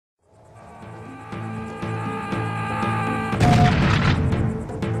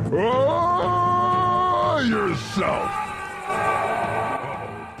Oh, yourself.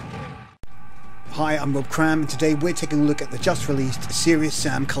 Hi, I'm Cram, and today we're taking a look at the just released Serious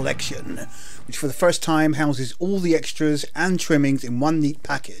Sam collection, which for the first time houses all the extras and trimmings in one neat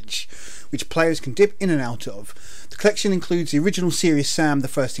package, which players can dip in and out of. The collection includes the original Serious Sam The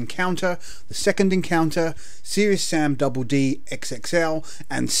First Encounter, The Second Encounter, Serious Sam Double D XXL,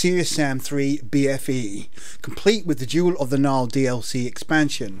 and Serious Sam 3 BFE, complete with the Jewel of the Nile DLC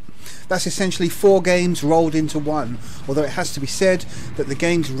expansion. That's essentially 4 games rolled into one, although it has to be said that the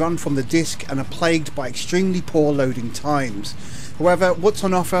games run from the disc and are plagued by extremely poor loading times. However, what's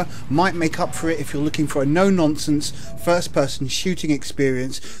on offer might make up for it if you're looking for a no-nonsense, first-person shooting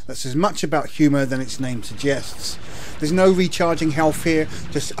experience that's as much about humour than its name suggests. There's no recharging health here,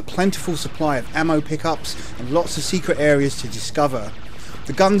 just a plentiful supply of ammo pickups and lots of secret areas to discover.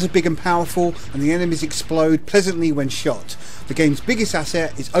 The guns are big and powerful, and the enemies explode pleasantly when shot. The game's biggest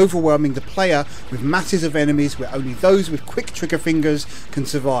asset is overwhelming the player with masses of enemies where only those with quick trigger fingers can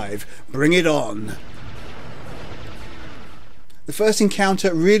survive. Bring it on! The First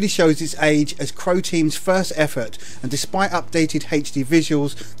Encounter really shows its age as Crow Team's first effort, and despite updated HD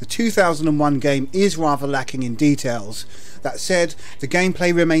visuals, the 2001 game is rather lacking in details. That said, the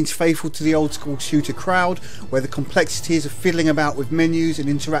gameplay remains faithful to the old school shooter crowd, where the complexities of fiddling about with menus and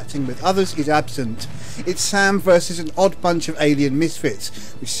interacting with others is absent. It's Sam versus an odd bunch of alien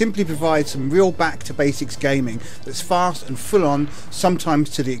misfits, which simply provides some real back to basics gaming that's fast and full on,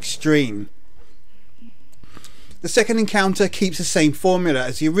 sometimes to the extreme. The Second Encounter keeps the same formula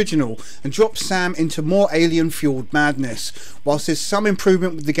as the original and drops Sam into more alien-fueled madness. Whilst there's some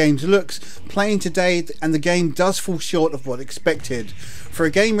improvement with the game's looks, playing today and the game does fall short of what expected. For a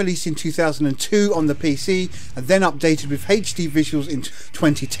game released in 2002 on the PC and then updated with HD visuals in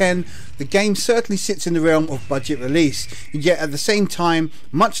 2010, the game certainly sits in the realm of budget release, yet at the same time,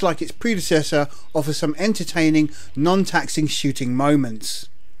 much like its predecessor, offers some entertaining, non-taxing shooting moments.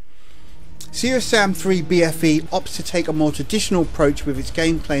 Serious Sam 3 BFE opts to take a more traditional approach with its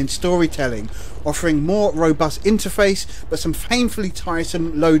gameplay and storytelling, offering more robust interface but some painfully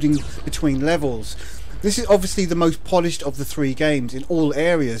tiresome loading between levels. This is obviously the most polished of the 3 games in all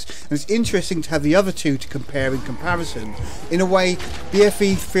areas, and it's interesting to have the other 2 to compare in comparison. In a way,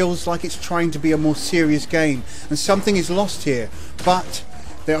 BFE feels like it's trying to be a more serious game, and something is lost here, but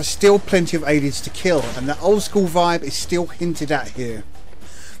there are still plenty of aliens to kill, and the old school vibe is still hinted at here.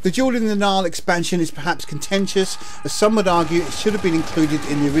 The Jewel in the Nile expansion is perhaps contentious, as some would argue it should have been included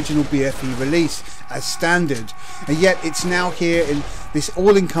in the original BFE release as standard, and yet it's now here in this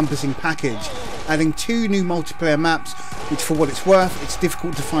all-encompassing package, adding 2 new multiplayer maps, which for what it's worth, it's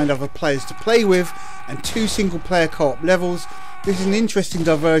difficult to find other players to play with, and 2 single-player co-op levels. This is an interesting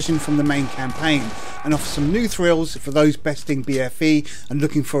diversion from the main campaign, and offers some new thrills for those besting BFE and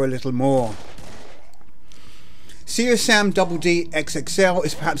looking for a little more. Serious Sam Double D XXL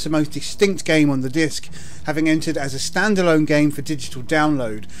is perhaps the most distinct game on the disc, having entered as a standalone game for digital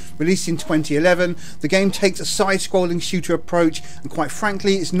download. Released in 2011, the game takes a side-scrolling shooter approach, and quite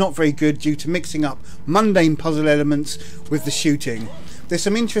frankly it's not very good due to mixing up mundane puzzle elements with the shooting. There's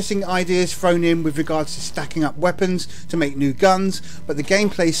some interesting ideas thrown in with regards to stacking up weapons to make new guns, but the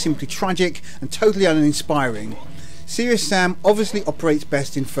gameplay is simply tragic and totally uninspiring. Serious Sam obviously operates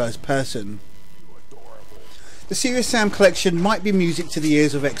best in first person. The Serious Sam collection might be music to the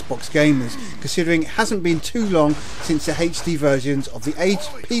ears of Xbox gamers, considering it hasn't been too long since the HD versions of the aged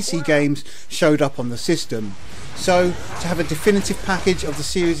PC games showed up on the system. So, to have a definitive package of the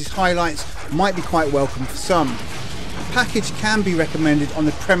series' highlights might be quite welcome for some. The package can be recommended on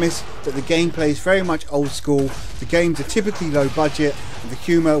the premise that the gameplay is very much old school, the games are typically low budget, and the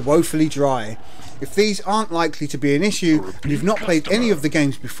humour woefully dry. If these aren't likely to be an issue and you've not played any of the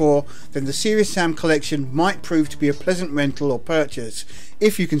games before, then the Serious Sam collection might prove to be a pleasant rental or purchase,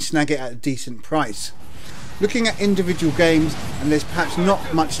 if you can snag it at a decent price. Looking at individual games, and there's perhaps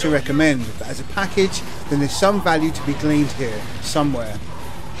not much to recommend, but as a package, then there's some value to be gleaned here, somewhere.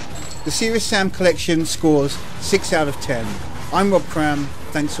 The Serious Sam collection scores 6 out of 10. I'm Cram,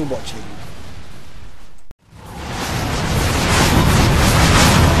 thanks for watching.